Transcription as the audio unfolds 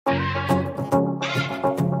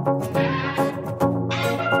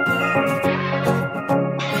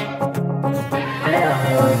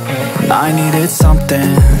I needed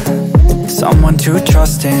something, someone to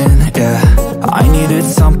trust in, yeah. I needed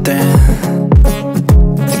something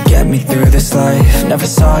to get me through this life. Never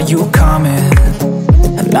saw you coming,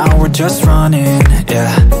 and now we're just running,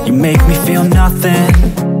 yeah. You make me feel nothing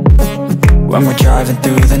when we're driving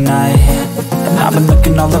through the night. And I've been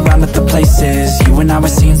looking all around at the places you and I were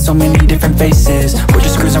seeing so many different faces. We're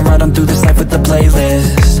just cruising right on through this life with the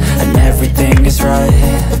playlist, and everything is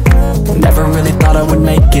right. Never really thought I would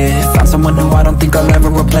make it. Found someone who I don't think I'll ever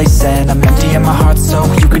replace, and I'm empty in my heart, so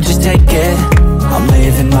you could just take it. I'm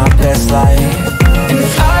living my best life, and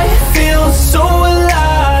I feel so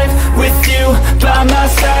alive with you by my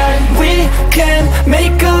side. We can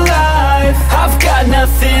make a life. I've got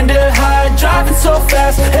nothing to hide, driving so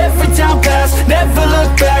fast, every town pass, never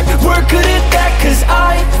look back. We're good at that, cause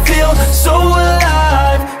I feel so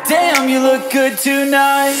alive. Damn, you look good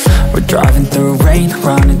tonight. We're driving through rain,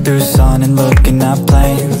 running through sun, and looking at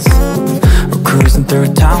planes. We're cruising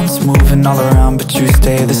through towns, moving all around, but you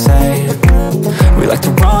stay the same. We like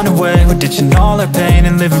to run away, we're ditching all our pain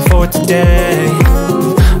and living for today.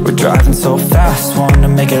 We're driving so fast, wanna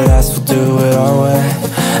make it last, we'll do it our way.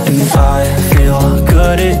 And I feel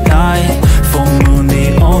good at night, full moon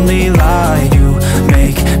the only light. You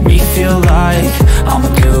make me feel like I'm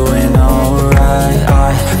doing alright.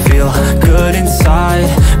 I feel good inside,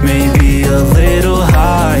 maybe a little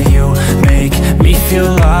high. You make me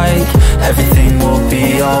feel like everything will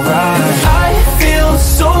be alright. I feel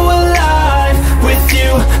so alive with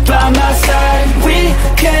you by my side. We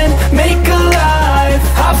can make a life.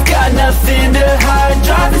 I've got nothing to hide,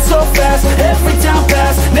 driving so fast, every town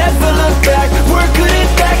pass, never look back. We're good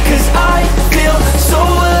at that, cause I feel so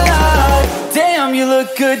alive. Damn, you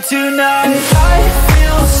look good tonight. And I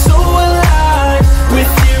feel so alive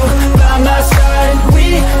with you by my side.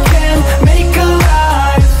 We can make a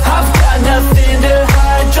life. I've got nothing to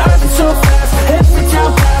hide, driving so fast, every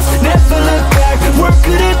town pass, never look back. We're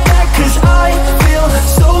good at that, cause I feel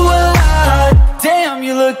so alive. Damn,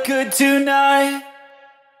 you look good tonight.